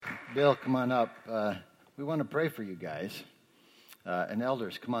Bill, come on up. We want to pray for you guys. And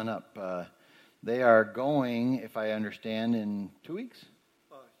elders, come on up. They are going, if I understand, in 2 weeks?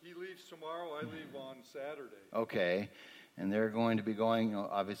 He leaves tomorrow. I leave on Saturday. Okay. And they're going to be going,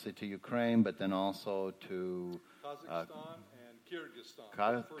 obviously, to Ukraine, but then also to Kazakhstan and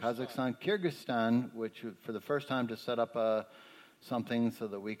Kyrgyzstan. Kazakhstan, Kyrgyzstan, which for the first time to set up something so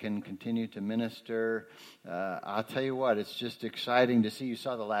that we can continue to minister. I'll tell you what, it's just exciting to see. You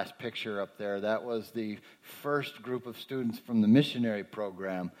saw the last picture up there. That was the first group of students from the missionary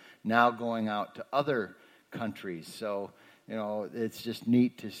program now going out to other countries. So, it's just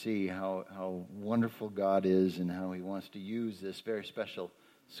neat to see how wonderful God is and how he wants to use this very special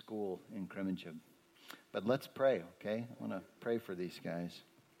school in Kremenchug. But let's pray, okay? I want to pray for these guys.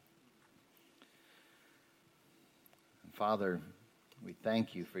 Father, we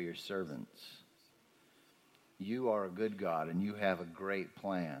thank you for your servants. You are a good God, and you have a great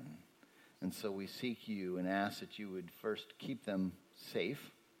plan. And so we seek you and ask that you would first keep them safe,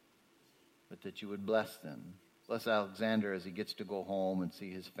 but that you would bless them. Bless Alexander as he gets to go home and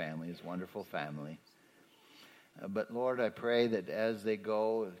see his family, his wonderful family. But Lord, I pray that as they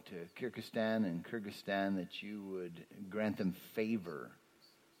go to Kyrgyzstan and Kyrgyzstan, that you would grant them favor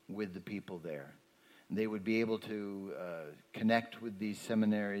with the people there. They would be able to connect with these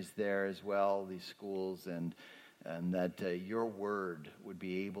seminaries there as well, these schools, and that your word would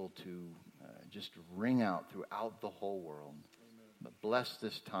be able to just ring out throughout the whole world. Amen. But bless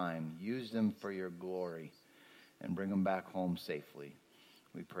this time. Use them for your glory and bring them back home safely.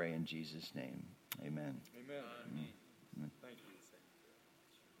 We pray in Jesus' name. Amen. Amen. Amen. Thank you.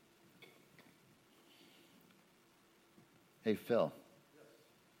 Hey, Phil.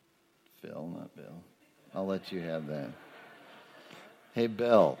 Phil, not Bill. I'll let you have that. Hey,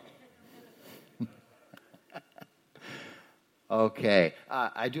 Bill. Okay.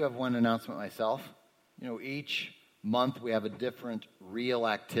 I do have one announcement myself. Each month we have a different real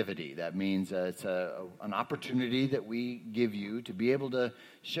activity. That means it's an opportunity that we give you to be able to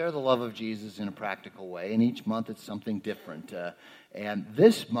share the love of Jesus in a practical way. And each month it's something different. And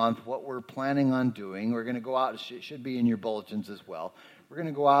this month, what we're planning on doing, we're going to go out. It should be in your bulletins as well. We're going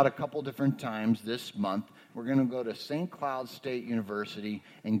to go out a couple different times this month. We're going to go to St. Cloud State University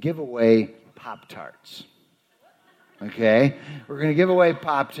and give away Pop-Tarts. Okay? We're going to give away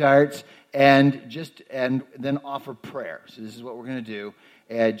Pop-Tarts and then offer prayer. So this is what we're going to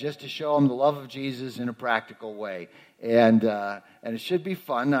do, just to show them the love of Jesus in a practical way. And it should be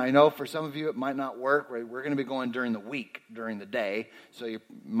fun. Now, I know for some of you it might not work. We're going to be going during the week, during the day, so you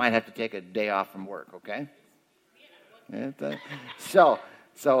might have to take a day off from work, okay? So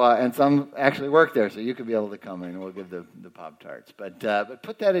and some actually work there, so you could be able to come in and we'll give the Pop-Tarts. But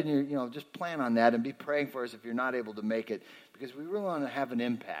put that in your, just plan on that and be praying for us if you're not able to make it, because we really want to have an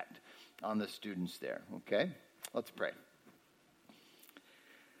impact on the students there, okay? Let's pray.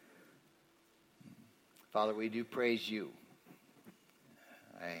 Father, we do praise you.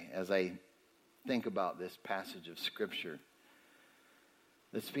 As I think about this passage of Scripture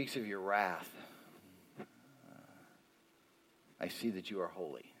that speaks of your wrath, I see that you are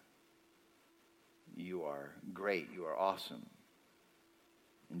holy. You are great. You are awesome.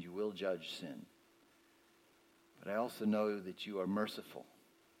 And you will judge sin. But I also know that you are merciful.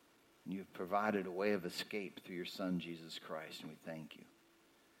 And you have provided a way of escape through your Son, Jesus Christ. And we thank you.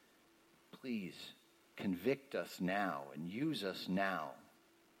 Please convict us now and use us now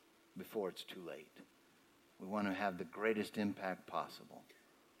before it's too late. We want to have the greatest impact possible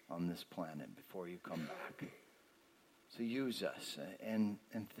on this planet before you come back. So use us, and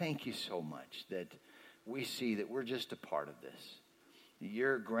thank you so much that we see that we're just a part of this.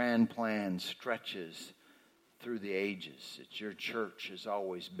 Your grand plan stretches through the ages. That your church has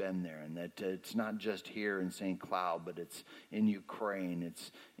always been there, and that it's not just here in St. Cloud, but it's in Ukraine,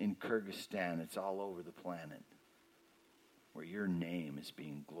 it's in Kyrgyzstan, it's all over the planet where your name is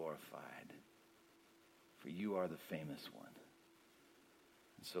being glorified. For you are the famous one.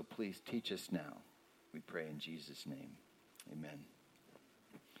 And so please teach us now. We pray in Jesus' name. Amen.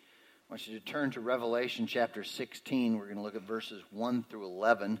 I want you to turn to Revelation chapter 16. We're going to look at verses 1 through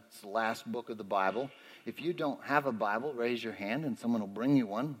 11. It's the last book of the Bible. If you don't have a Bible, raise your hand and someone will bring you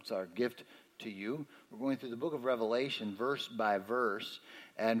one. It's our gift to you. We're going through the book of Revelation verse by verse.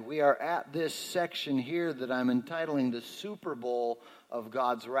 And we are at this section here that I'm entitling the Super Bowl of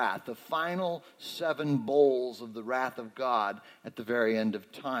God's wrath. The final 7 bowls of the wrath of God at the very end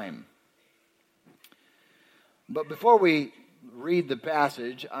of time. But before we read the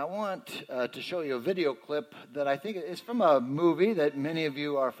passage, I want to show you a video clip that I think is from a movie that many of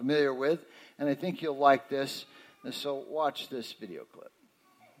you are familiar with, and I think you'll like this. And so watch this video clip.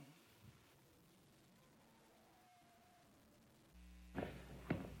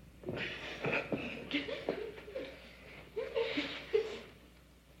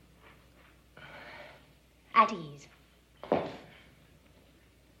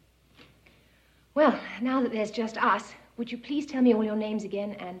 Well, now that there's just us, would you please tell me all your names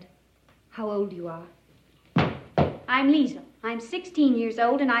again and how old you are? I'm Liesel. I'm 16 years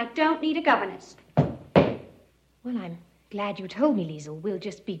old, and I don't need a governess. Well, I'm glad you told me, Liesel. We'll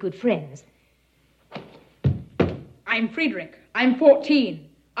just be good friends. I'm Friedrich. I'm 14.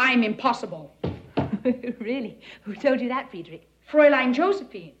 I'm impossible. Really? Who told you that, Friedrich? Fräulein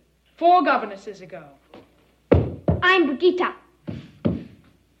Josephine, 4 governesses ago. I'm Brigitta.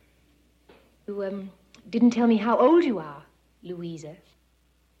 You, didn't tell me how old you are, Louisa.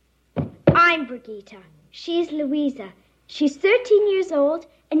 I'm Brigitta. She's Louisa. She's 13 years old,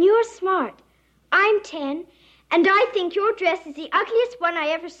 and you're smart. I'm 10, and I think your dress is the ugliest one I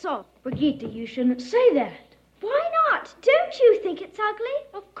ever saw. Brigitta, you shouldn't say that. Why not? Don't you think it's ugly?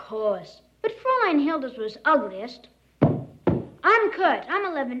 Of course. But Fräulein Hilda's was ugliest. I'm Kurt. I'm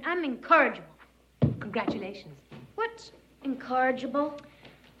 11. I'm incorrigible. Congratulations. What's incorrigible?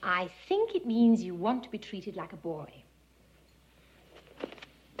 I think it means you want to be treated like a boy.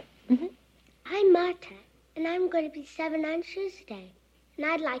 Mm-hmm. I'm Marta, and I'm going to be 7 on Tuesday. And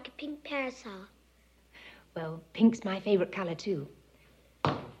I'd like a pink parasol. Well, pink's my favorite color, too.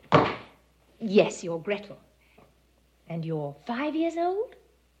 Yes, you're Gretel. And you're 5 years old?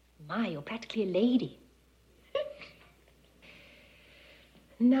 My, you're practically a lady.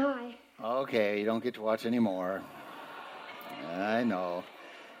 Now Okay, you don't get to watch any more. I know.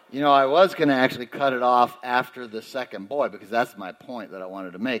 You know, I was going to actually cut it off after the second boy because that's my point that I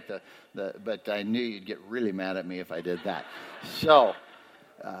wanted to make. But I knew you'd get really mad at me if I did that. So,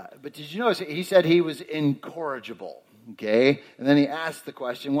 but did you notice he said he was incorrigible? Okay, and then he asked the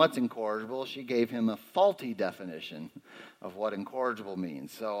question, what's incorrigible? She gave him a faulty definition of what incorrigible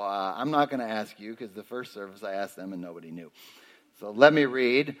means. So I'm not going to ask you because the first service I asked them and nobody knew. So let me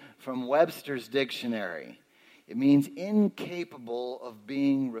read from Webster's Dictionary. It means incapable of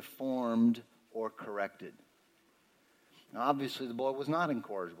being reformed or corrected. Now, obviously, the boy was not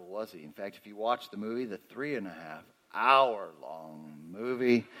incorrigible, was he? In fact, if you watch the movie, the 3.5-hour-long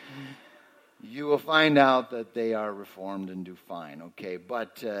movie, you will find out that they are reformed and do fine, okay?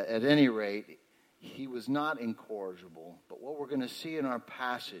 But at any rate, he was not incorrigible. But what we're going to see in our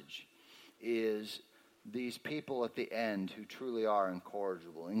passage is these people at the end who truly are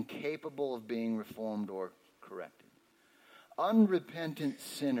incorrigible, incapable of being reformed or corrected. Unrepentant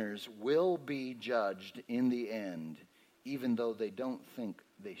sinners will be judged in the end, even though they don't think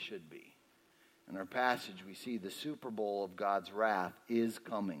they should be. In our passage, we see the Super Bowl of God's wrath is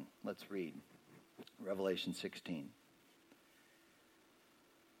coming. Let's read. Revelation 16.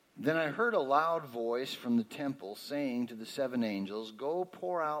 Then I heard a loud voice from the temple saying to the 7 angels, "Go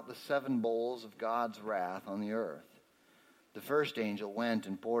pour out the 7 bowls of God's wrath on the earth." The first angel went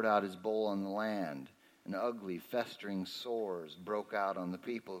and poured out his bowl on the land, and ugly, festering sores broke out on the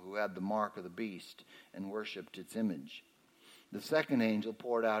people who had the mark of the beast and worshipped its image. The second angel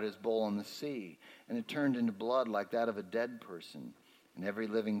poured out his bowl on the sea, and it turned into blood like that of a dead person, and every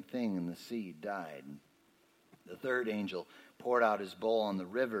living thing in the sea died. The third angel poured out his bowl on the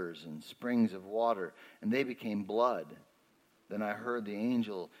rivers and springs of water, and they became blood. Then I heard the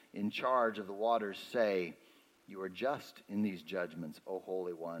angel in charge of the waters say, "You are just in these judgments, O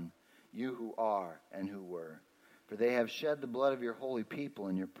Holy One, you who are and who were. For they have shed the blood of your holy people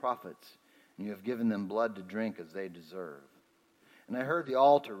and your prophets, and you have given them blood to drink as they deserve." And I heard the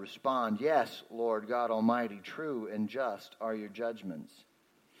altar respond, "Yes, Lord God Almighty, true and just are your judgments."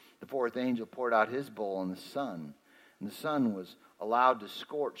 The fourth angel poured out his bowl on the sun, and the sun was allowed to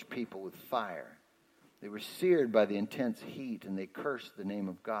scorch people with fire. They were seared by the intense heat, and they cursed the name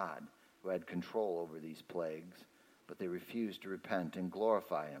of God, who had control over these plagues, but they refused to repent and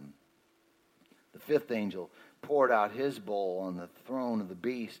glorify him. The fifth angel poured out his bowl on the throne of the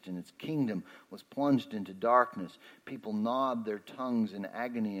beast, and its kingdom was plunged into darkness. People gnawed their tongues in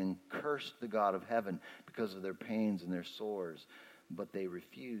agony and cursed the God of heaven because of their pains and their sores, but they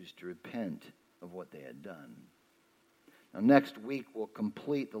refused to repent of what they had done. Now, next week, we'll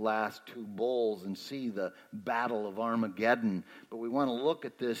complete the last 2 bowls and see the Battle of Armageddon. But we want to look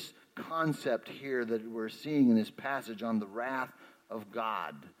at this concept here that we're seeing in this passage on the wrath of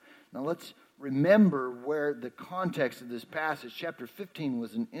God. Now, let's remember where the context of this passage, chapter 15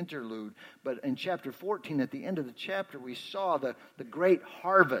 was an interlude, but in chapter 14, at the end of the chapter, we saw the great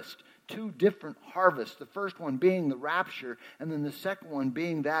harvest, 2 different harvests. The first one being the rapture, and then the second one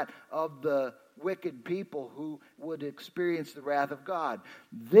being that of the wicked people who would experience the wrath of God.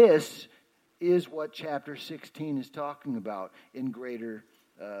 This is what chapter 16 is talking about in greater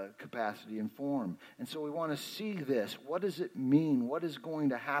capacity and form. And so we want to see this. What does it mean? What is going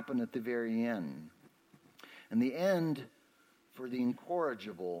to happen at the very end? And the end for the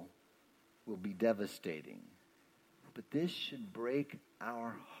incorrigible will be devastating. But this should break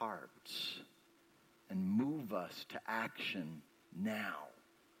our hearts and move us to action now.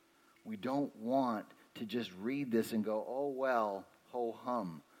 We don't want to just read this and go, oh, well,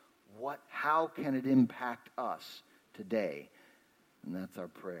 ho-hum. How can it impact us today? And that's our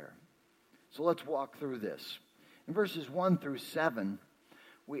prayer. So let's walk through this. In verses 1 through 7,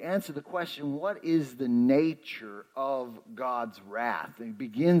 we answer the question, what is the nature of God's wrath? It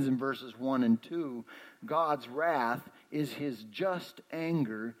begins in verses 1 and 2. God's wrath is his just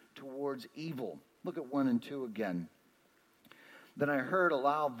anger towards evil. Look at 1 and 2 again. Then I heard a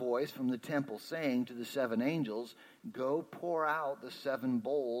loud voice from the temple saying to the 7 angels, go pour out the 7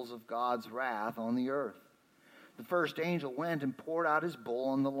 bowls of God's wrath on the earth. The first angel went and poured out his bowl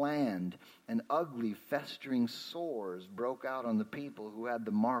on the land, and ugly, festering sores broke out on the people who had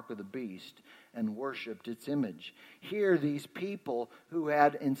the mark of the beast and worshipped its image. Here, these people who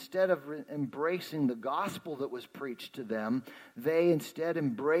had, instead of embracing the gospel that was preached to them, they instead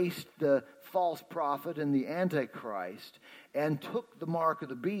embraced the false prophet and the Antichrist and took the mark of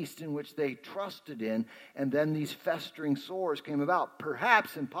the beast in which they trusted in, and then these festering sores came about,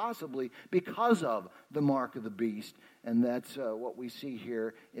 perhaps and possibly because of the mark of the beast. And that's what we see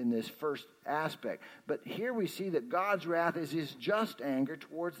here in this first aspect. But here we see that God's wrath is his just anger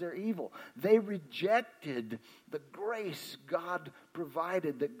towards their evil. They rejected the grace God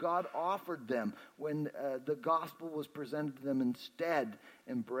provided, that God offered them when the gospel was presented to them, instead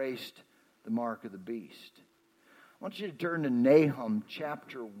embraced the mark of the beast. I want you to turn to Nahum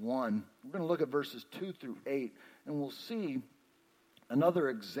chapter 1. We're going to look at verses 2 through 8, and we'll see another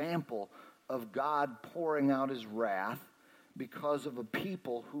example of God pouring out his wrath because of a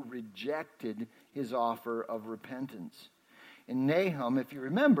people who rejected his offer of repentance. In Nahum, if you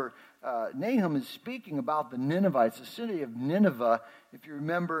remember, Nahum is speaking about the Ninevites, the city of Nineveh. If you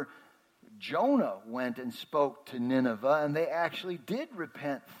remember, Jonah went and spoke to Nineveh, and they actually did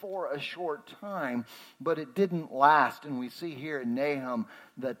repent for a short time, but it didn't last. And we see here in Nahum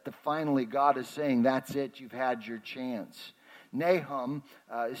that finally God is saying, that's it, you've had your chance. Nahum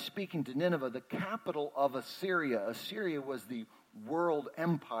is speaking to Nineveh, the capital of Assyria. Assyria was the world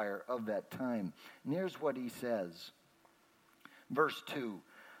empire of that time. And here's what he says. Verse 2,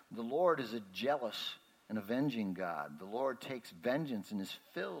 the Lord is a jealous and avenging God. The Lord takes vengeance and is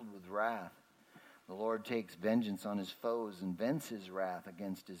filled with wrath. The Lord takes vengeance on his foes and vents his wrath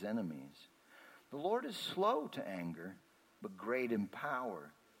against his enemies. The Lord is slow to anger, but great in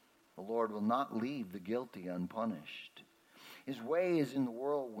power. The Lord will not leave the guilty unpunished. His way is in the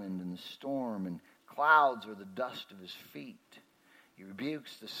whirlwind and the storm, and clouds are the dust of his feet. He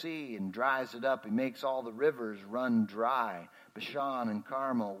rebukes the sea and dries it up. He makes all the rivers run dry. Bashan and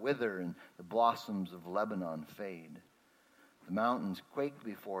Carmel wither, and the blossoms of Lebanon fade. The mountains quake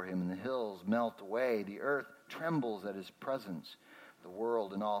before him, and the hills melt away. The earth trembles at his presence, the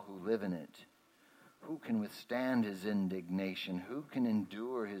world and all who live in it. Who can withstand his indignation? Who can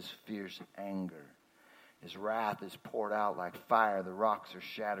endure his fierce anger? His wrath is poured out like fire. The rocks are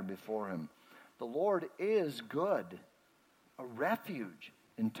shattered before him. The Lord is good, a refuge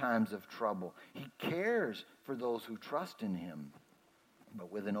in times of trouble. He cares for those who trust in him.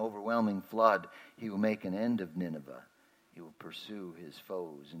 But with an overwhelming flood, he will make an end of Nineveh. He will pursue his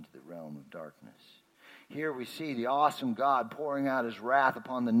foes into the realm of darkness. Here we see the awesome God pouring out his wrath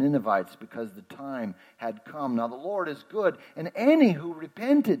upon the Ninevites because the time had come. Now the Lord is good, and any who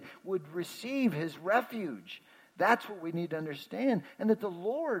repented would receive his refuge. That's what we need to understand. And that the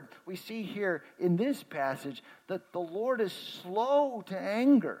Lord, we see here in this passage, that the Lord is slow to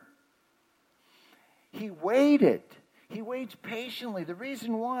anger. He waited. He waits patiently. The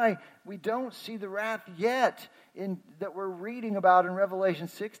reason why we don't see the wrath yet that we're reading about in Revelation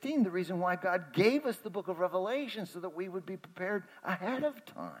 16, the reason why God gave us the book of Revelation so that we would be prepared ahead of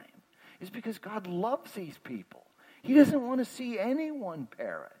time, is because God loves these people. He doesn't want to see anyone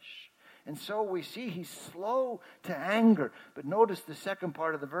perish. And so we see he's slow to anger. But notice the second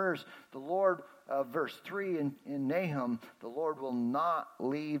part of the verse. The Lord, verse 3 in Nahum, the Lord will not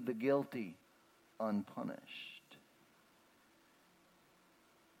leave the guilty unpunished.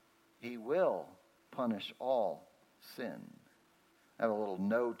 He will punish all sin. I have a little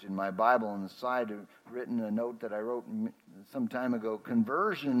note in my Bible on the side, written a note that I wrote some time ago.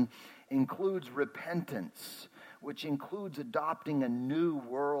 Conversion includes repentance, which includes adopting a new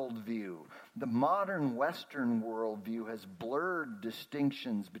worldview. The modern Western worldview has blurred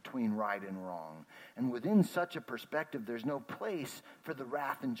distinctions between right and wrong. And within such a perspective, there's no place for the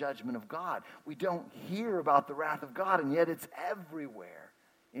wrath and judgment of God. We don't hear about the wrath of God, and yet it's everywhere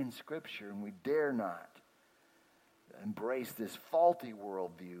in Scripture, and we dare not embrace this faulty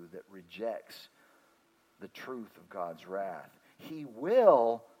worldview that rejects the truth of God's wrath. He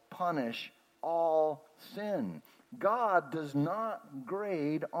will punish all sin. God does not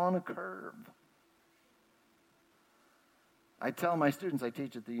grade on a curve. I tell my students, I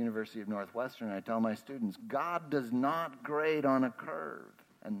teach at the University of Northwestern, I tell my students, God does not grade on a curve,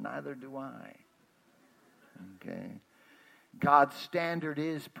 and neither do I. Okay? God's standard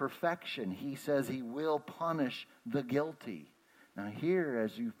is perfection. He says he will punish the guilty. Now here,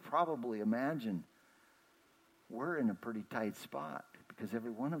 as you probably imagine, we're in a pretty tight spot because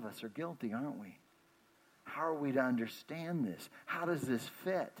every one of us are guilty, aren't we? How are we to understand this? How does this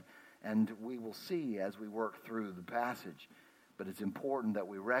fit? And we will see as we work through the passage. But it's important that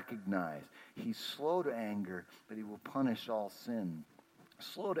we recognize he's slow to anger, but he will punish all sin.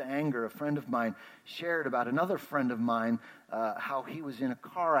 Slow to anger, a friend of mine shared about another friend of mine, how he was in a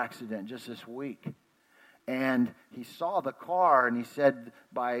car accident just this week. And he saw the car, and he said,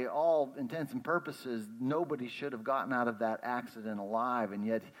 by all intents and purposes, nobody should have gotten out of that accident alive. And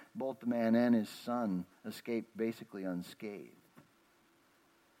yet, both the man and his son escaped basically unscathed.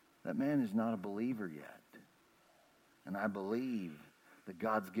 That man is not a believer yet. And I believe that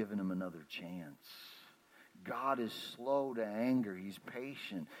God's given him another chance. God is slow to anger. He's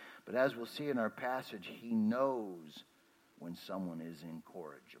patient. But as we'll see in our passage, he knows when someone is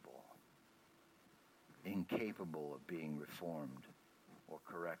incorrigible, incapable of being reformed or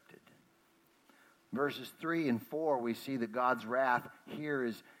corrected. Verses 3 and 4, we see that God's wrath here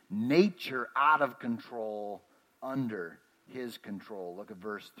is nature out of control under his control. Look at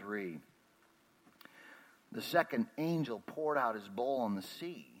verse 3. The second angel poured out his bowl on the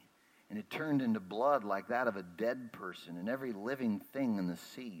sea, and it turned into blood like that of a dead person, and every living thing in the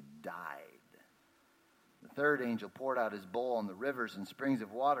sea died. The third angel poured out his bowl on the rivers and springs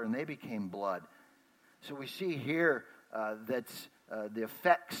of water, and they became blood. So we see here that's the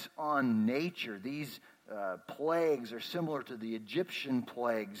effects on nature. These plagues are similar to the Egyptian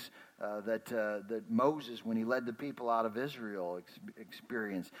plagues that Moses, when he led the people out of Israel,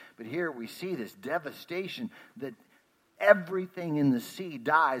 experienced. But here we see this devastation that everything in the sea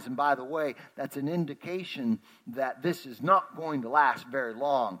dies. And by the way, that's an indication that this is not going to last very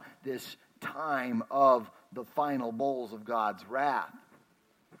long, this time of the final bowls of God's wrath.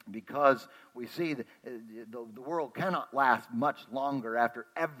 Because we see that the world cannot last much longer after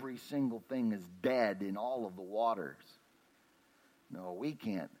every single thing is dead in all of the waters. No, we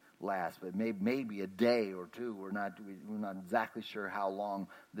can't last, but maybe a day or two. We're not exactly sure how long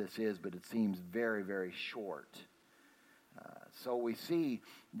this is, but it seems very, very short. So we see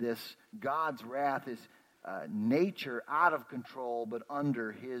this God's wrath is nature out of control, but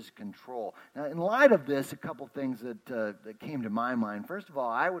under his control. Now, in light of this, a couple things that came to my mind. First of all,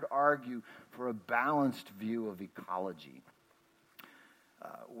 I would argue for a balanced view of ecology.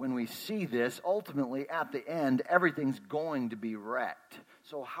 When we see this, ultimately, at the end, everything's going to be wrecked.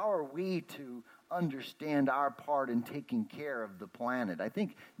 So how are we to understand our part in taking care of the planet? I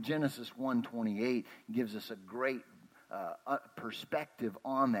think Genesis 1:28 gives us a great perspective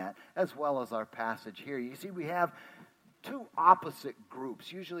on that, as well as our passage here. You see, we have two opposite groups.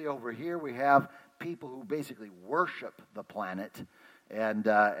 Usually over here we have people who basically worship the planet, and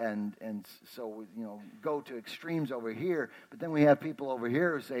so we, go to extremes over here. But then we have people over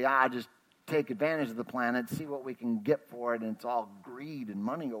here who say, just take advantage of the planet, see what we can get for it, and it's all greed and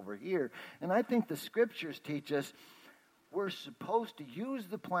money over here. And I think the scriptures teach us we're supposed to use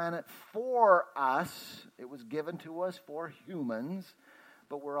the planet for us. It was given to us for humans,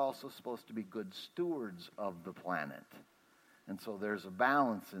 but we're also supposed to be good stewards of the planet. And so there's a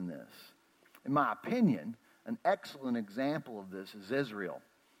balance in this. In my opinion, an excellent example of this is Israel.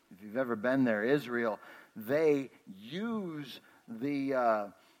 If you've ever been there, Israel, they use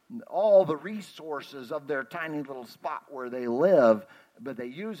all the resources of their tiny little spot where they live, but they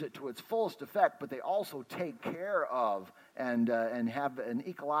use it to its fullest effect, but they also take care of and have an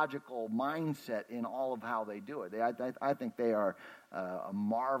ecological mindset in all of how they do it. I think they are a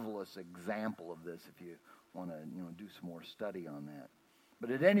marvelous example of this if you want to do some more study on that. But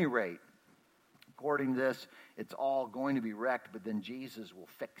at any rate, according to this, it's all going to be wrecked, but then Jesus will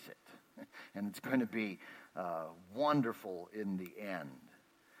fix it. And it's going to be wonderful in the end.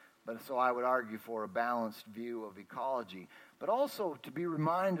 But so I would argue for a balanced view of ecology, but also to be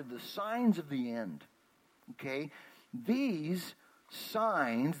reminded of the signs of the end. Okay? These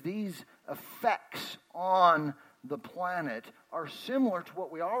signs, these effects on the planet are similar to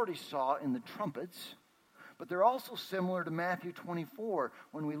what we already saw in the trumpets, but they're also similar to Matthew 24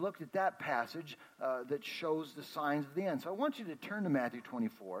 when we looked at that passage that shows the signs of the end. So I want you to turn to Matthew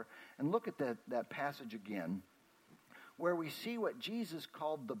 24 and look at that passage again. where we see what Jesus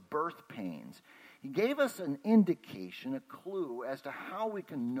called the birth pains. He gave us an indication, a clue, as to how we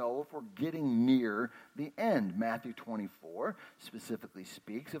can know if we're getting near the end. Matthew 24 specifically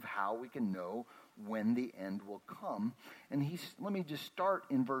speaks of how we can know when the end will come. And let me just start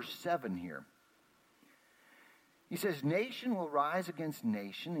in verse 7 here. He says, nation will rise against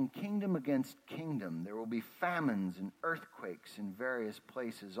nation and kingdom against kingdom. There will be famines and earthquakes in various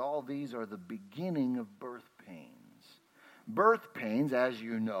places. All these are the beginning of birth pains. Birth pains, as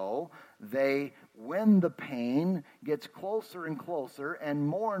you know, when the pain gets closer and closer and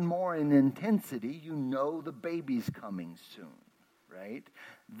more in intensity, you know the baby's coming soon, right?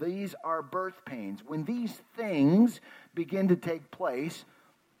 These are birth pains. When these things begin to take place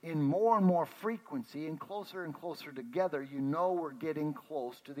in more and more frequency and closer together, you know we're getting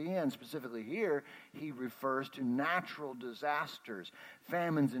close to the end. Specifically here, he refers to natural disasters,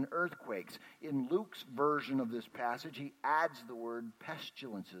 famines and earthquakes. In Luke's version of this passage, he adds the word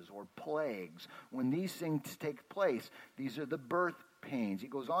pestilences or plagues. When these things take place, these are the birth pains. He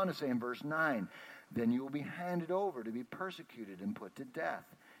goes on to say in verse 9, then you will be handed over to be persecuted and put to death.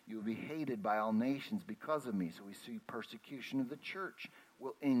 You will be hated by all nations because of me. So we see persecution of the church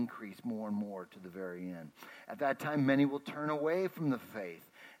will increase more and more to the very end. At that time, many will turn away from the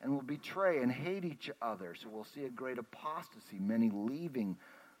faith and will betray and hate each other. So we'll see a great apostasy, many leaving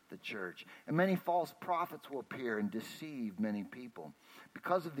the church. And many false prophets will appear and deceive many people.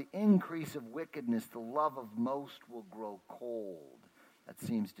 Because of the increase of wickedness, the love of most will grow cold. That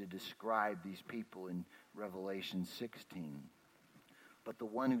seems to describe these people in Revelation 16. But the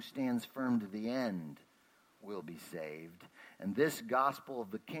one who stands firm to the end will be saved. And this gospel of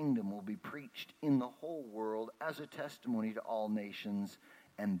the kingdom will be preached in the whole world as a testimony to all nations,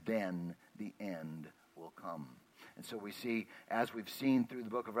 and then the end will come. And so we see, as we've seen through the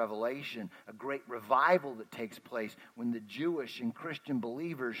book of Revelation, a great revival that takes place when the Jewish and Christian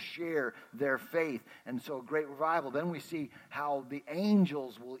believers share their faith. And so a great revival. Then we see how the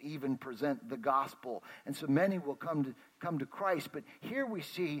angels will even present the gospel. And so many will come to Christ. But here we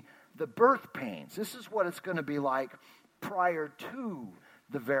see the birth pains. This is what it's going to be like prior to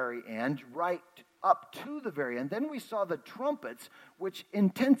the very end, right up to the very end. Then we saw the trumpets, which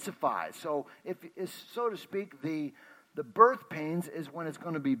intensifies. So, so to speak, the birth pains is when it's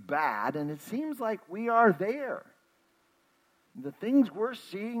going to be bad, and it seems like we are there. The things we're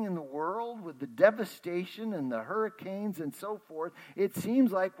seeing in the world with the devastation and the hurricanes and so forth, it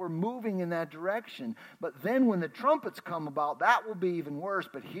seems like we're moving in that direction. But then when the trumpets come about, that will be even worse.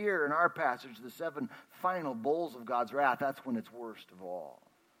 But here in our passage, the 7 final bowls of God's wrath, that's when it's worst of all.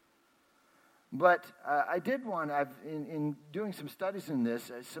 But I did want, in doing some studies in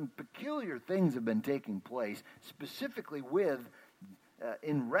this, some peculiar things have been taking place, specifically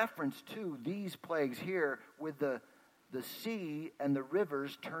in reference to these plagues here with the sea and the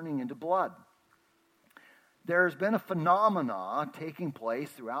rivers turning into blood. There's been a phenomena taking place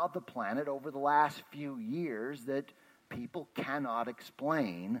throughout the planet over the last few years that people cannot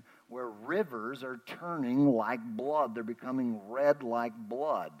explain, where rivers are turning like blood. They're becoming red like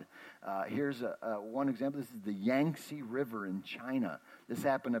blood. Here's one example. This is the Yangtze River in China. This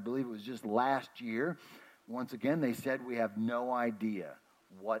happened, I believe it was just last year. Once again, they said we have no idea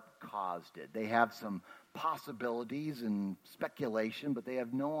what caused it. They have some possibilities and speculation, but they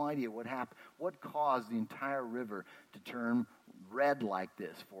have no idea what happened, what caused the entire river to turn red like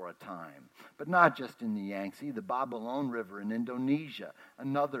this for a time. But not just in the Yangtze, the Babalon River in Indonesia,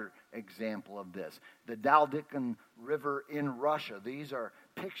 another example of this. The Daldikan River in Russia, these are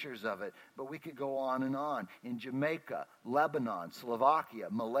pictures of it, but we could go on and on. In Jamaica, Lebanon, Slovakia,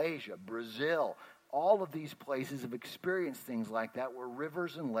 Malaysia, Brazil, all of these places have experienced things like that, where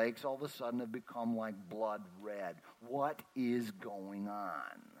rivers and lakes all of a sudden have become like blood red. What is going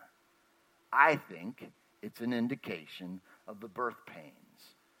on? I think it's an indication of the birth pains,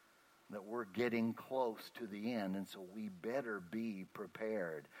 that we're getting close to the end, and so we better be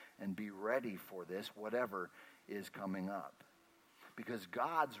prepared and be ready for this, whatever is coming up. Because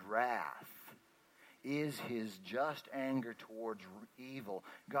God's wrath is his just anger towards evil.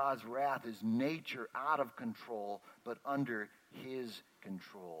 God's wrath is nature out of control, but under his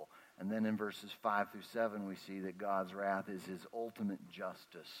control. And then in verses 5 through 7, we see that God's wrath is his ultimate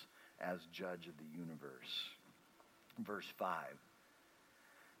justice as judge of the universe. Verse 5.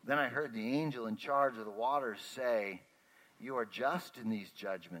 Then I heard the angel in charge of the waters say, "You are just in these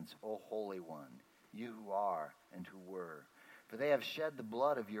judgments, O Holy One, you who are and who were. For they have shed the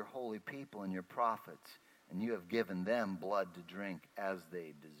blood of your holy people and your prophets, and you have given them blood to drink as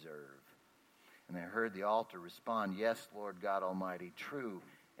they deserve." And I heard the altar respond, "Yes, Lord God Almighty, true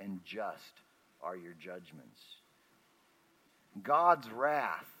and just are your judgments." God's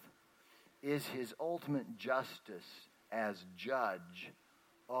wrath is his ultimate justice as judge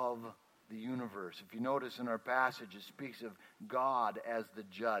of the universe. If you notice in our passage, it speaks of God as the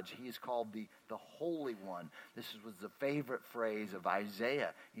judge. He is called the Holy One. This was the favorite phrase of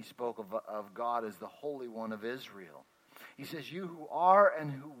Isaiah. He spoke of God as the Holy One of Israel. He says, you who are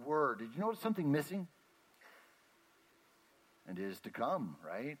and who were. Did you notice something missing? And is to come,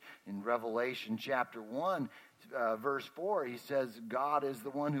 right? In Revelation chapter 1, verse 4, he says, God is the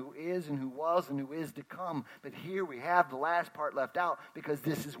one who is and who was and who is to come. But here we have the last part left out because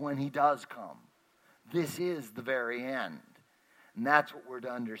this is when he does come. This is the very end. And that's what we're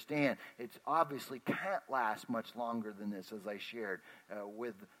to understand. It obviously can't last much longer than this, as I shared,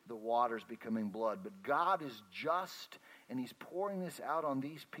 with the waters becoming blood. But God is just, and he's pouring this out on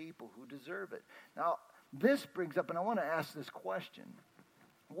these people who deserve it. Now, this brings up, and I want to ask this question.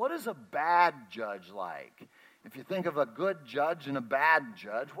 What is a bad judge like? If you think of a good judge and a bad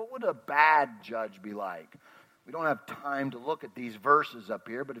judge, what would a bad judge be like? We don't have time to look at these verses up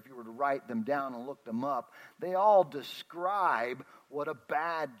here, but if you were to write them down and look them up, they all describe what a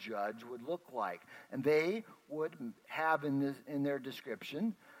bad judge would look like. And they would have in their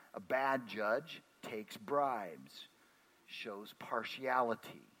description, a bad judge takes bribes, shows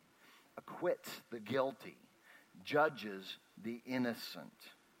partiality, acquits the guilty, judges the innocent.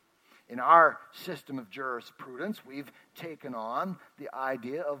 In our system of jurisprudence, we've taken on the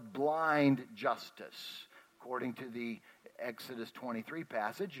idea of blind justice. According to the Exodus 23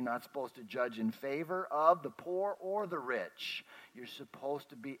 passage, you're not supposed to judge in favor of the poor or the rich. You're supposed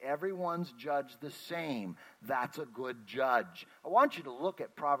to be everyone's judge the same. That's a good judge. I want you to look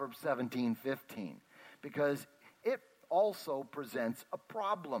at Proverbs 17:15 because it also presents a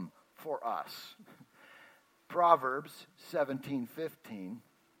problem for us. Proverbs 17:15.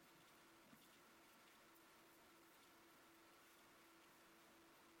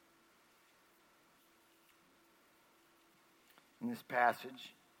 In this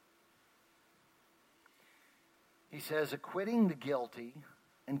passage, he says, acquitting the guilty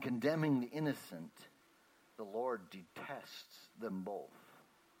and condemning the innocent, the Lord detests them both.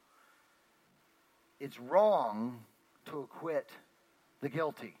 It's wrong to acquit the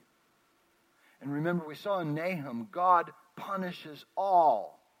guilty. And remember, we saw in Nahum, God punishes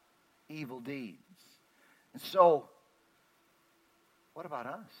all evil deeds. And so, what about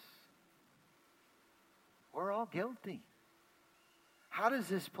us? We're all guilty. How does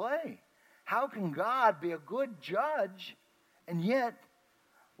this play? How can God be a good judge and yet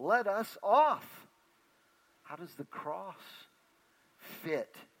let us off? How does the cross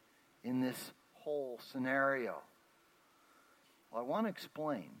fit in this whole scenario? Well, I want to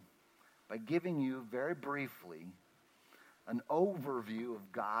explain by giving you very briefly an overview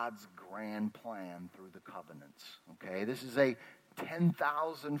of God's grand plan through the covenants. Okay, this is a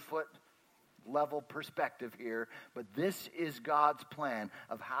 10,000-foot level perspective here, but this is God's plan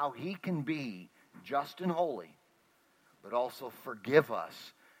of how he can be just and holy, but also forgive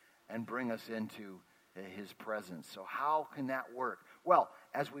us and bring us into his presence. So how can that work? Well,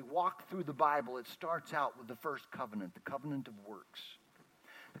 as we walk through the Bible, it starts out with the first covenant, the covenant of works.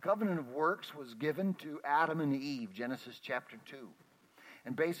 The covenant of works was given to Adam and Eve, Genesis chapter 2.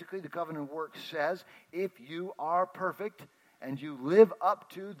 And basically the covenant of works says, if you are perfect and you live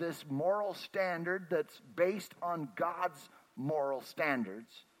up to this moral standard that's based on God's moral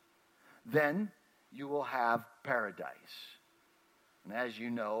standards, then you will have paradise. And as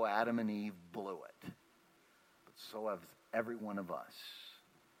you know, Adam and Eve blew it. But so has every one of us.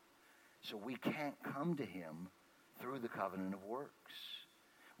 So we can't come to him through the covenant of works.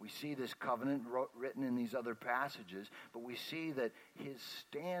 We see this covenant written in these other passages, but we see that his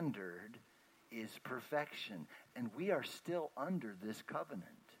standard is perfection. And we are still under this covenant.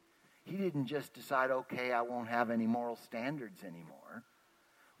 He didn't just decide, okay, I won't have any moral standards anymore.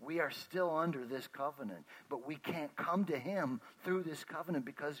 We are still under this covenant, but we can't come to him through this covenant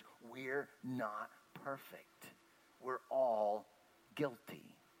because we're not perfect. We're all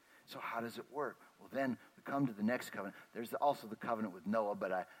guilty. So how does it work? Well, then we come to the next covenant. There's also the covenant with Noah,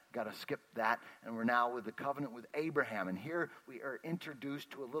 but I got to skip that. And we're now with the covenant with Abraham. And here we are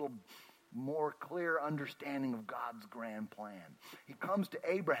introduced to a little more clear understanding of God's grand plan. He comes to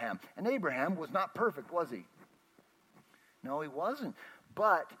Abraham, and Abraham was not perfect, was he? No, he wasn't.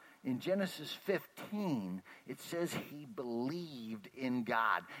 But in Genesis 15, it says he believed in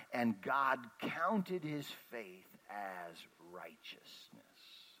God, and God counted his faith as righteousness.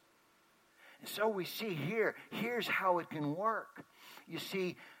 And so we see here's how it can work. You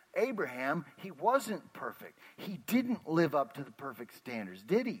see, Abraham, he wasn't perfect. He didn't live up to the perfect standards,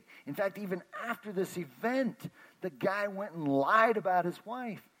 did he? In fact, even after this event, The guy went and lied about his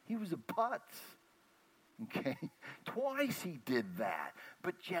wife. He was a putz. Okay? Twice he did that.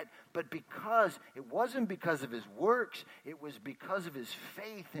 But because, it wasn't because of his works, it was because of his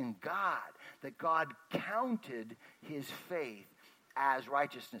faith in God, that God counted his faith as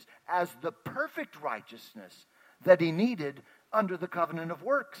righteousness, as the perfect righteousness that he needed under the covenant of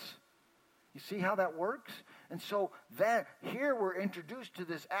works. You see how that works? And so that here we're introduced to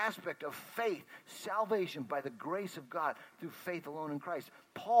this aspect of faith, salvation by the grace of God through faith alone in Christ.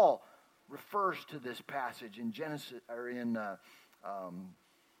 Paul refers to this passage in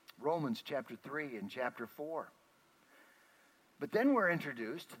Romans chapter 3 and chapter 4. But then we're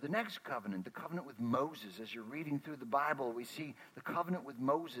introduced to the next covenant, the covenant with Moses. As you're reading through the Bible, we see the covenant with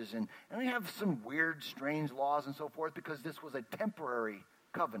Moses. And we have some weird, strange laws and so forth because this was a temporary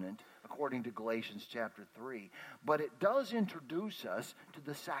covenant, according to Galatians chapter 3. But it does introduce us to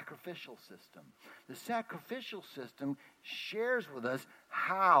the sacrificial system. The sacrificial system shares with us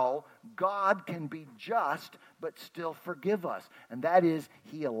how God can be just but still forgive us. And that is,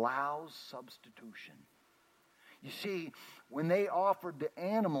 he allows substitution. You see, when they offered the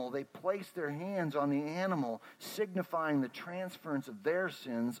animal, they placed their hands on the animal, signifying the transference of their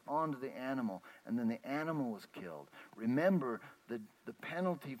sins onto the animal. And then the animal was killed. Remember, the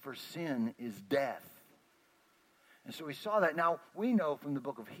penalty for sin is death. And so we saw that. Now, we know from the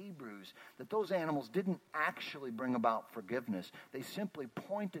book of Hebrews that those animals didn't actually bring about forgiveness. They simply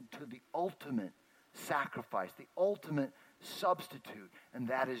pointed to the ultimate sacrifice, the ultimate substitute, and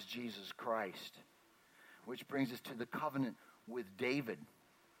that is Jesus Christ. Which brings us to the covenant with David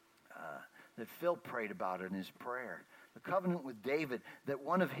that Phil prayed about in his prayer. The covenant with David, that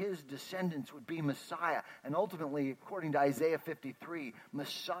one of his descendants would be Messiah. And ultimately, according to Isaiah 53,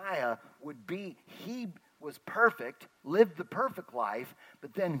 Messiah would be, he was perfect, lived the perfect life,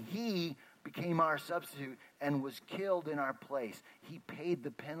 but then he became our substitute and was killed in our place. He paid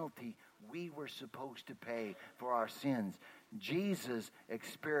the penalty we were supposed to pay for our sins. Jesus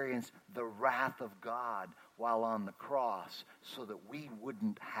experienced the wrath of God while on the cross so that we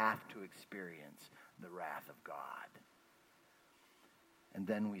wouldn't have to experience the wrath of God. And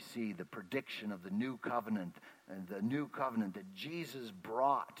then we see the prediction of the new covenant, and the new covenant that Jesus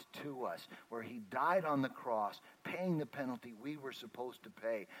brought to us, where he died on the cross, paying the penalty we were supposed to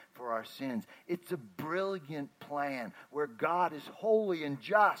pay for our sins. It's a brilliant plan where God is holy and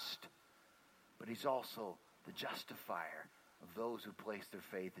just, but he's also the justifier of those who place their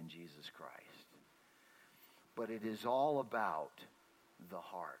faith in Jesus Christ. But it is all about the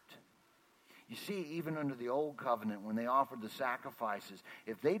heart. You see, even under the old covenant, when they offered the sacrifices,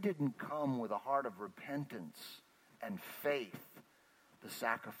 if they didn't come with a heart of repentance and faith, the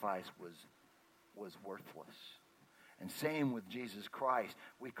sacrifice was worthless. And same with Jesus Christ.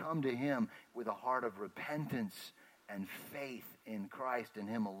 We come to him with a heart of repentance and faith in Christ and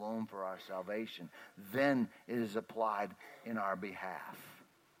him alone for our salvation. Then it is applied in our behalf.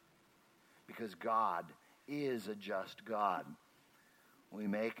 Because God is a just God. Lee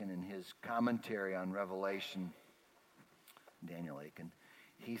Macon, in his commentary on Revelation, Daniel Aiken,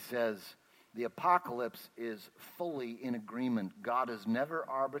 he says, the apocalypse is fully in agreement. God is never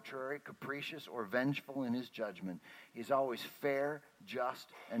arbitrary, capricious, or vengeful in his judgment. He's always fair, just,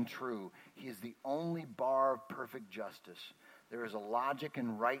 and true. He is the only bar of perfect justice. There is a logic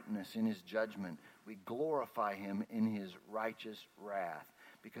and rightness in his judgment. We glorify him in his righteous wrath.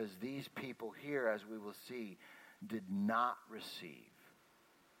 Because these people here, as we will see, did not receive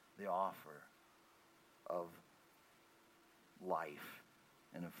the offer of life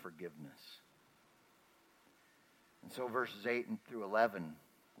and of forgiveness. And so verses 8 through 11,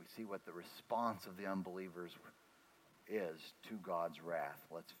 we see what the response of the unbelievers is to God's wrath.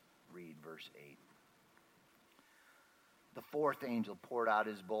 Let's read verse 8. The fourth angel poured out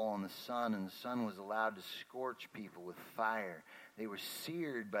his bowl on the sun, and the sun was allowed to scorch people with fire. They were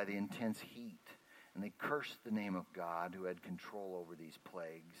seared by the intense heat, and they cursed the name of God who had control over these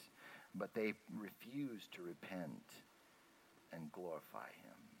plagues. But they refused to repent and glorify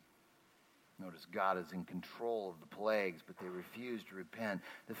him. Notice God is in control of the plagues, but they refused to repent.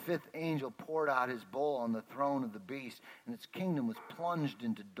 The fifth angel poured out his bowl on the throne of the beast, and its kingdom was plunged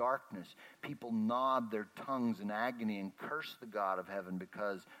into darkness. People gnawed their tongues in agony and cursed the God of heaven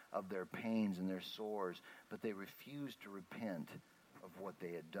because of their pains and their sores, but they refused to repent of what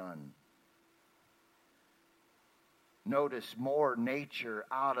they had done. Notice more nature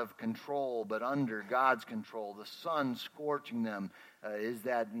out of control, but under God's control. The sun scorching them. Is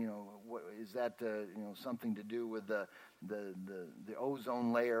that something to do with the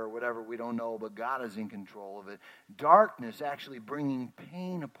ozone layer or whatever? We don't know, but God is in control of it. Darkness actually bringing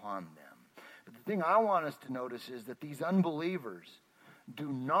pain upon them. But the thing I want us to notice is that these unbelievers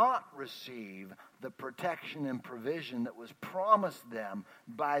do not receive the protection and provision that was promised them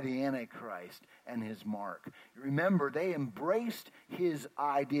by the Antichrist and his mark. Remember, they embraced his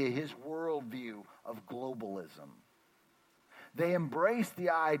idea, his worldview of globalism. They embraced the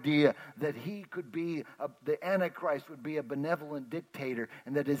idea that he could be, the Antichrist would be a benevolent dictator,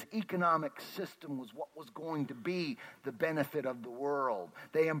 and that his economic system was what was going to be the benefit of the world.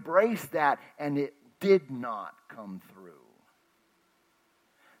 They embraced that, and it did not come through.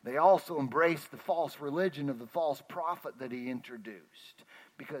 They also embraced the false religion of the false prophet that he introduced.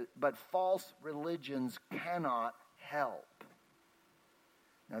 But false religions cannot help.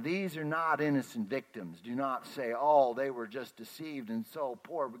 Now, these are not innocent victims. Do not say, oh, they were just deceived and so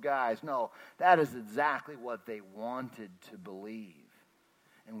poor guys. No, that is exactly what they wanted to believe.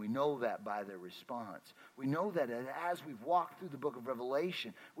 And we know that by their response. We know that as we've walked through the book of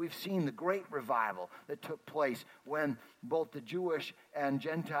Revelation, we've seen the great revival that took place when both the Jewish and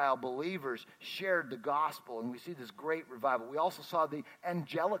Gentile believers shared the gospel. And we see this great revival. We also saw the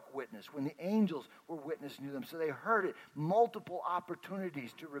angelic witness when the angels were witnessing to them. So they heard it, multiple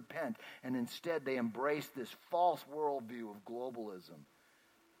opportunities to repent. And instead they embraced this false worldview of globalism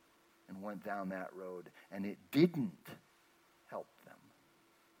and went down that road. And it didn't help them.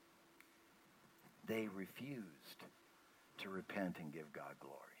 They refused to repent and give God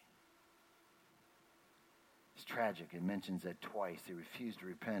glory. It's tragic. It mentions that twice. They refused to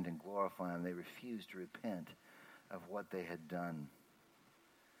repent and glorify Him. They refused to repent of what they had done.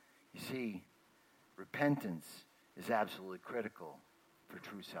 You see, repentance is absolutely critical for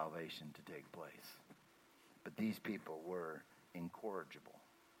true salvation to take place. But these people were incorrigible.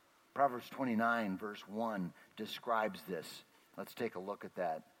 Proverbs 29, verse 1 describes this. Let's take a look at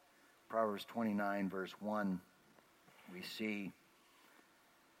that. Proverbs 29, verse 1, we see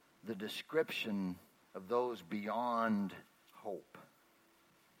the description of those beyond hope.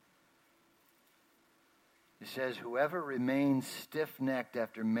 It says, whoever remains stiff-necked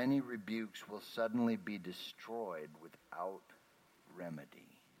after many rebukes will suddenly be destroyed without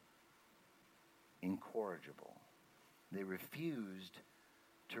remedy. Incorrigible. They refused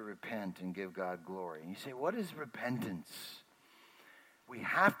to repent and give God glory. And you say, what is repentance? We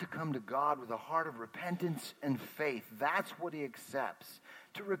have to come to God with a heart of repentance and faith. That's what He accepts.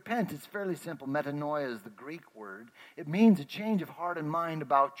 To repent is fairly simple. Metanoia is the Greek word. It means a change of heart and mind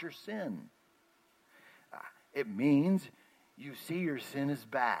about your sin. It means you see your sin as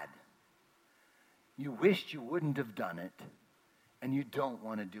bad. You wished you wouldn't have done it, and you don't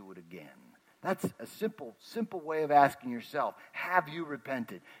want to do it again. That's a simple way of asking yourself, have you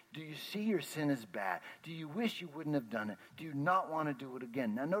repented? Do you see your sin as bad? Do you wish you wouldn't have done it? Do you not want to do it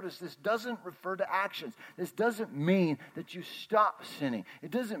again? Now notice, this doesn't refer to actions. This doesn't mean that you stop sinning. It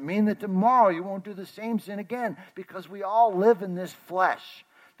doesn't mean that tomorrow you won't do the same sin again, because we all live in this flesh,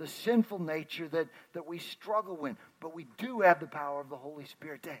 the sinful nature that we struggle with. But we do have the power of the Holy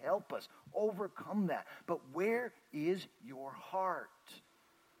Spirit to help us overcome that. But where is your heart?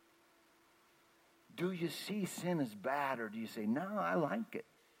 Do you see sin as bad, or do you say, no, I like it?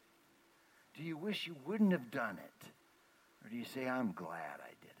 Do you wish you wouldn't have done it? Or do you say, I'm glad I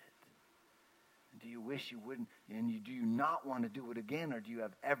did it? And do you wish you wouldn't, and do you not want to do it again, or do you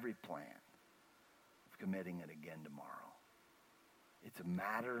have every plan of committing it again tomorrow? It's a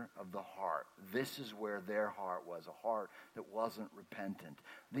matter of the heart. This is where their heart was, a heart that wasn't repentant.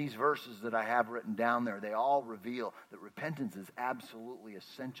 These verses that I have written down there, they all reveal that repentance is absolutely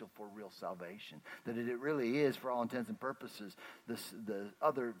essential for real salvation. That it really is, for all intents and purposes, the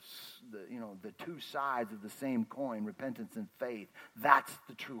two sides of the same coin, repentance and faith. That's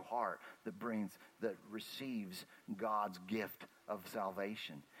the true heart that receives God's gift of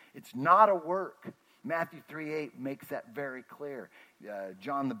salvation. It's not a work. Matthew 3:8 makes that very clear.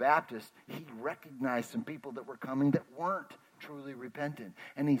 John the Baptist, he recognized some people that were coming that weren't truly repentant.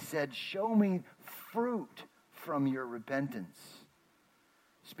 And he said, show me fruit from your repentance.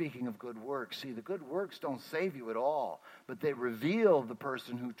 Speaking of good works, see, the good works don't save you at all, but they reveal the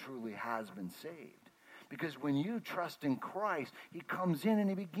person who truly has been saved. Because when you trust in Christ, He comes in and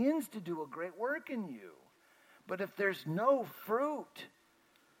He begins to do a great work in you. But if there's no fruit,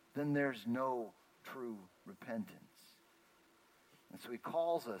 then there's no true repentance. And so He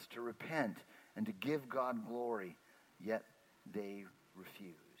calls us to repent and to give God glory, yet they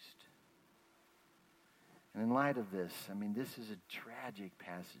refused. And in light of this, this is a tragic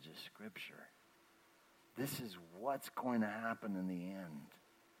passage of Scripture. This is what's going to happen in the end.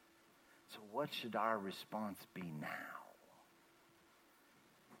 So what should our response be now?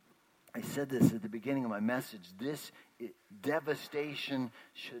 I said this at the beginning of my message. This devastation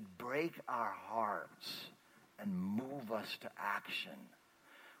should break our hearts and move us to action,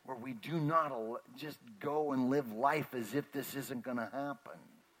 where we do not just go and live life as if this isn't going to happen.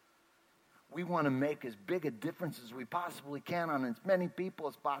 We want to make as big a difference as we possibly can on as many people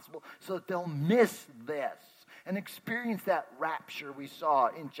as possible so that they'll miss this and experience that rapture we saw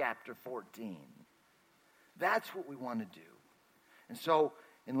in chapter 14. That's what we want to do. And so,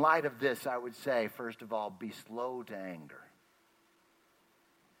 in light of this, I would say, first of all, be slow to anger.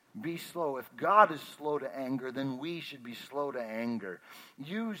 Be slow. If God is slow to anger, then we should be slow to anger.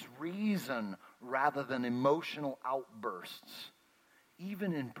 Use reason rather than emotional outbursts,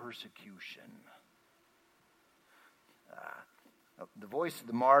 even in persecution. The Voice of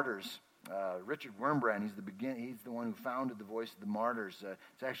the Martyrs, Richard Wurmbrand, he's the one who founded the Voice of the Martyrs.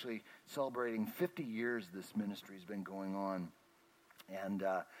 It's actually celebrating 50 years this ministry has been going on.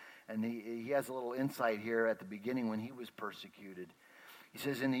 And he has a little insight here at the beginning when he was persecuted. He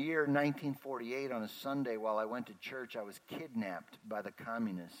says, in the year 1948, on a Sunday while I went to church, I was kidnapped by the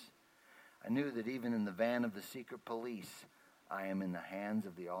communists. I knew that even in the van of the secret police, I am in the hands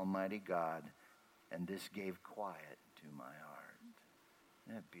of the Almighty God, and this gave quiet to my heart.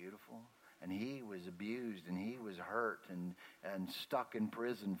 Isn't that beautiful? And he was abused, and he was hurt and stuck in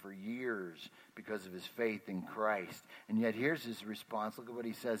prison for years because of his faith in Christ. And yet here's his response. Look at what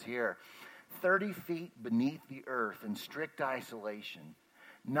he says here. 30 feet beneath the earth in strict isolation,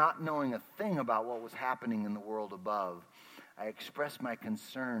 not knowing a thing about what was happening in the world above, I expressed my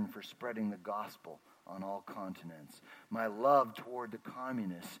concern for spreading the gospel on all continents, my love toward the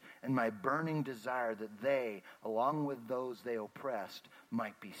communists, and my burning desire that they, along with those they oppressed,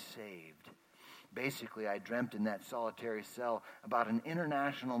 might be saved. Basically, I dreamt in that solitary cell about an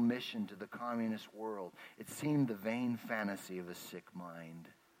international mission to the communist world. It seemed the vain fantasy of a sick mind.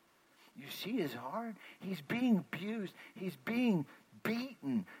 You see his heart? He's being abused. He's being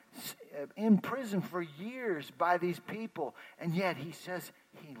beaten, in prison for years by these people. And yet he says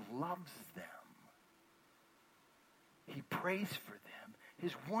he loves them. He prays for them.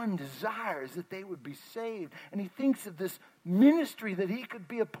 His one desire is that they would be saved. And he thinks of this ministry that he could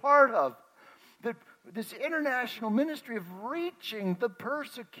be a part of. This international ministry of reaching the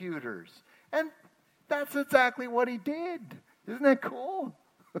persecutors. And that's exactly what he did. Isn't that cool?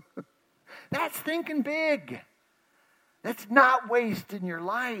 That's thinking big. That's not wasting your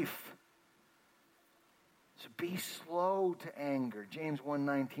life. So be slow to anger. James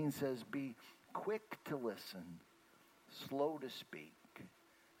 1:19 says, be quick to listen, slow to speak,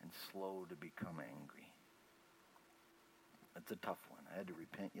 and slow to become angry. That's a tough one. I had to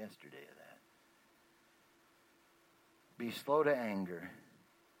repent yesterday of that. Be slow to anger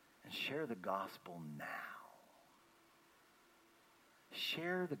and share the gospel now.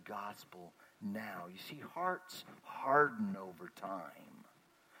 Share the gospel now. You see, hearts harden over time.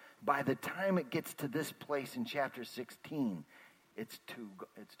 By the time it gets to this place in chapter 16, it's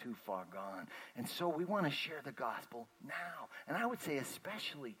too far gone. And so we want to share the gospel now. And I would say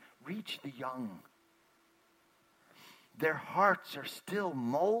especially reach the young. Their hearts are still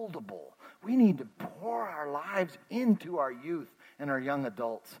moldable. We need to pour our lives into our youth and our young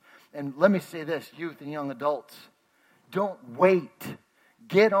adults. And let me say this, youth and young adults, don't wait.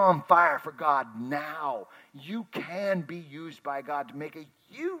 Get on fire for God now. You can be used by God to make a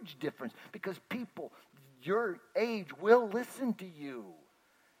huge difference because people your age will listen to you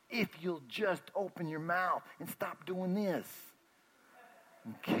if you'll just open your mouth and stop doing this.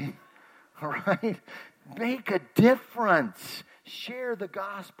 Okay? All right? Make a difference. Share the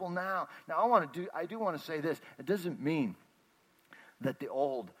gospel now. Now, I do want to say this. It doesn't mean that the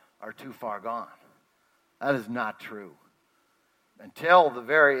old are too far gone. That is not true. Until the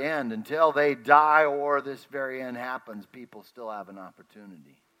very end, until they die or this very end happens, people still have an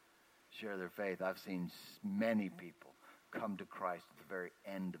opportunity to share their faith. I've seen many people come to Christ at the very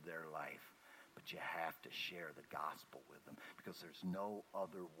end of their life. But you have to share the gospel with them because there's no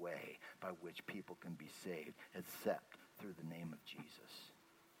other way by which people can be saved except through the name of Jesus.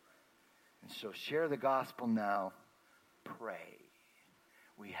 And so share the gospel now. Pray.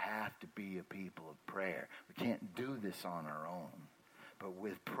 We have to be a people of prayer. We can't do this on our own. But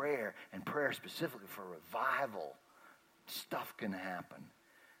with prayer, and prayer specifically for revival, stuff can happen.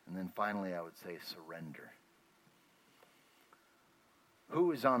 And then finally, I would say surrender.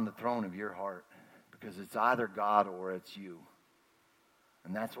 Who is on the throne of your heart? Because it's either God or it's you.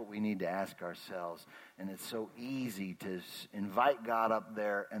 And that's what we need to ask ourselves. And it's so easy to invite God up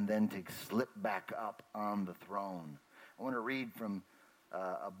there and then to slip back up on the throne. I want to read from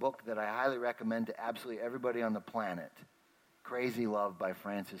a book that I highly recommend to absolutely everybody on the planet Crazy Love by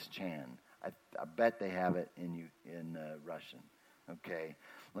Francis Chan. I bet they have it in Russian. Okay,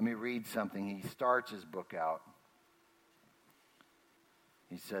 let me read something. He starts his book out.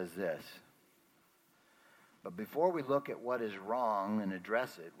 He says this: but before we look at what is wrong and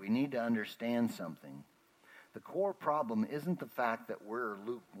address it, we need to understand something. The core problem isn't the fact that we're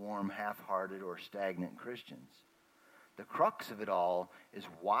lukewarm, half-hearted, or stagnant Christians. The crux of it all is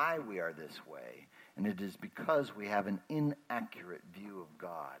why we are this way, and it is because we have an inaccurate view of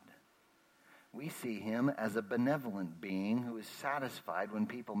God. We see him as a benevolent being who is satisfied when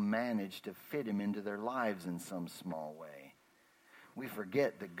people manage to fit him into their lives in some small way. We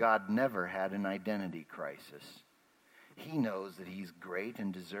forget that God never had an identity crisis. He knows that he's great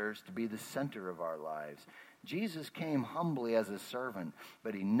and deserves to be the center of our lives. Jesus came humbly as a servant,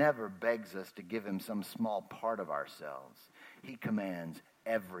 but he never begs us to give him some small part of ourselves. He commands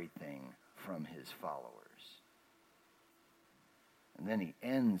everything from his followers. And then he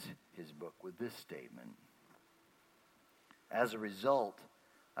ends his book with this statement: as a result,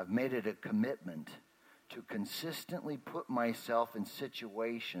 I've made it a commitment to consistently put myself in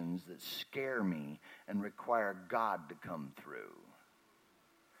situations that scare me and require God to come through.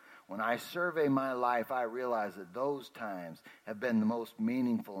 When I survey my life, I realize that those times have been the most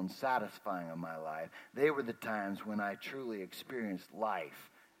meaningful and satisfying of my life. They were the times when I truly experienced life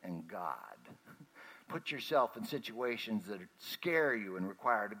and God. Put yourself in situations that scare you and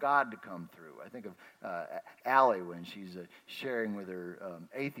require God to come through. I think of Allie when she's sharing with her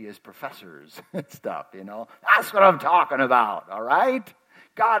atheist professors and stuff, you know. That's what I'm talking about, all right?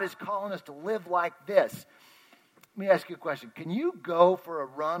 God is calling us to live like this. Let me ask you a question. Can you go for a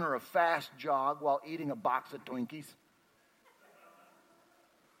run or a fast jog while eating a box of Twinkies?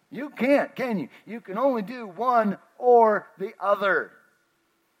 You can't, can you? You can only do one or the other.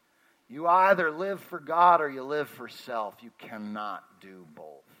 You either live for God or you live for self. You cannot do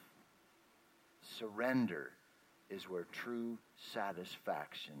both. Surrender is where true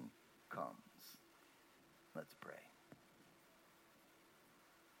satisfaction comes. Let's pray.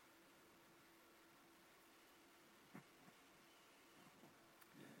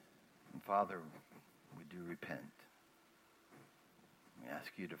 And Father, we do repent. We ask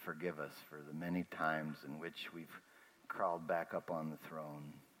you to forgive us for the many times in which we've crawled back up on the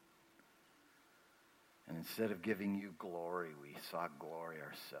throne. And instead of giving you glory, we sought glory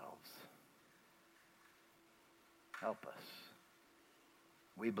ourselves. Help us.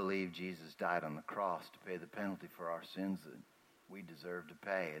 We believe Jesus died on the cross to pay the penalty for our sins that we deserve to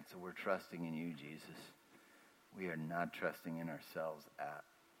pay. And so we're trusting in you, Jesus. We are not trusting in ourselves at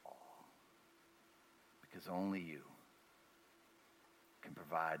all. Because only you can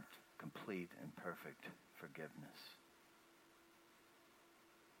provide complete and perfect forgiveness.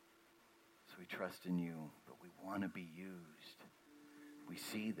 So we trust in you, but we want to be used. We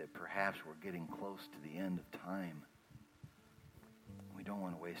see that perhaps we're getting close to the end of time. We don't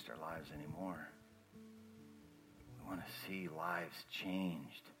want to waste our lives anymore. We want to see lives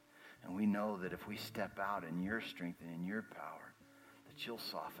changed. And we know that if we step out in your strength and in your power, that you'll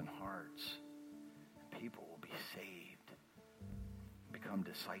soften hearts. And people will be saved. Become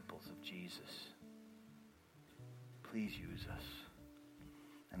disciples of Jesus. Please use us.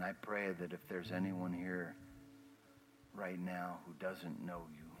 And I pray that if there's anyone here right now who doesn't know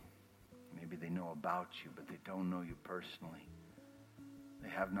you, maybe they know about you, but they don't know you personally. They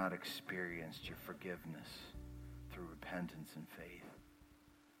have not experienced your forgiveness through repentance and faith.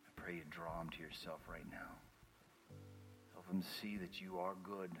 I pray you draw them to yourself right now. Help them see that you are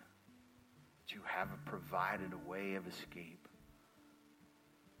good, that you have provided a way of escape,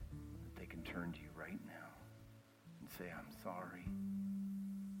 that they can turn to you right now and say, I'm sorry.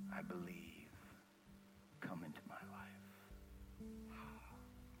 I believe. Come into my life.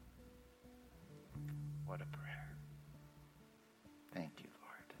 What a prayer. Thank you.